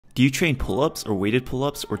Do you train pull-ups or weighted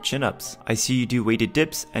pull-ups or chin-ups? I see you do weighted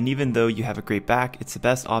dips, and even though you have a great back, it's the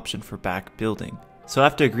best option for back building. So I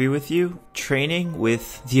have to agree with you, training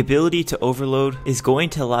with the ability to overload is going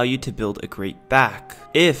to allow you to build a great back.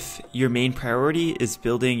 If your main priority is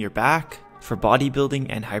building your back for bodybuilding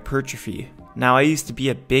and hypertrophy. Now, I used to be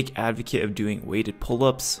a big advocate of doing weighted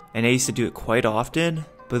pull-ups, and I used to do it quite often,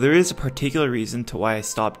 but there is a particular reason to why I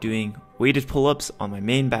stopped doing weighted pull-ups on my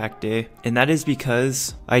main back day, and that is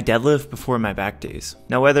because I deadlift before my back days.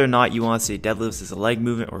 Now, whether or not you want to say deadlifts is a leg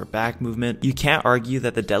movement or a back movement, you can't argue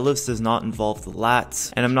that the deadlifts does not involve the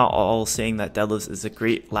lats, and I'm not all saying that deadlifts is a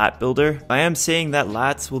great lat builder. I am saying that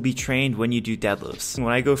lats will be trained when you do deadlifts.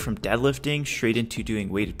 When I go from deadlifting straight into doing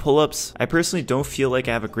weighted pull-ups, I personally don't feel like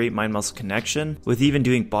I have a great mind-muscle connection with even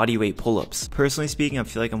doing body weight pull-ups. Personally speaking, I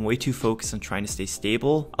feel like I'm way too focused on trying to stay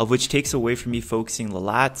stable, of which takes away from me focusing the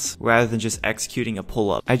lats rather than just executing a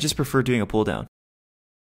pull-up. I just prefer doing a pull-down.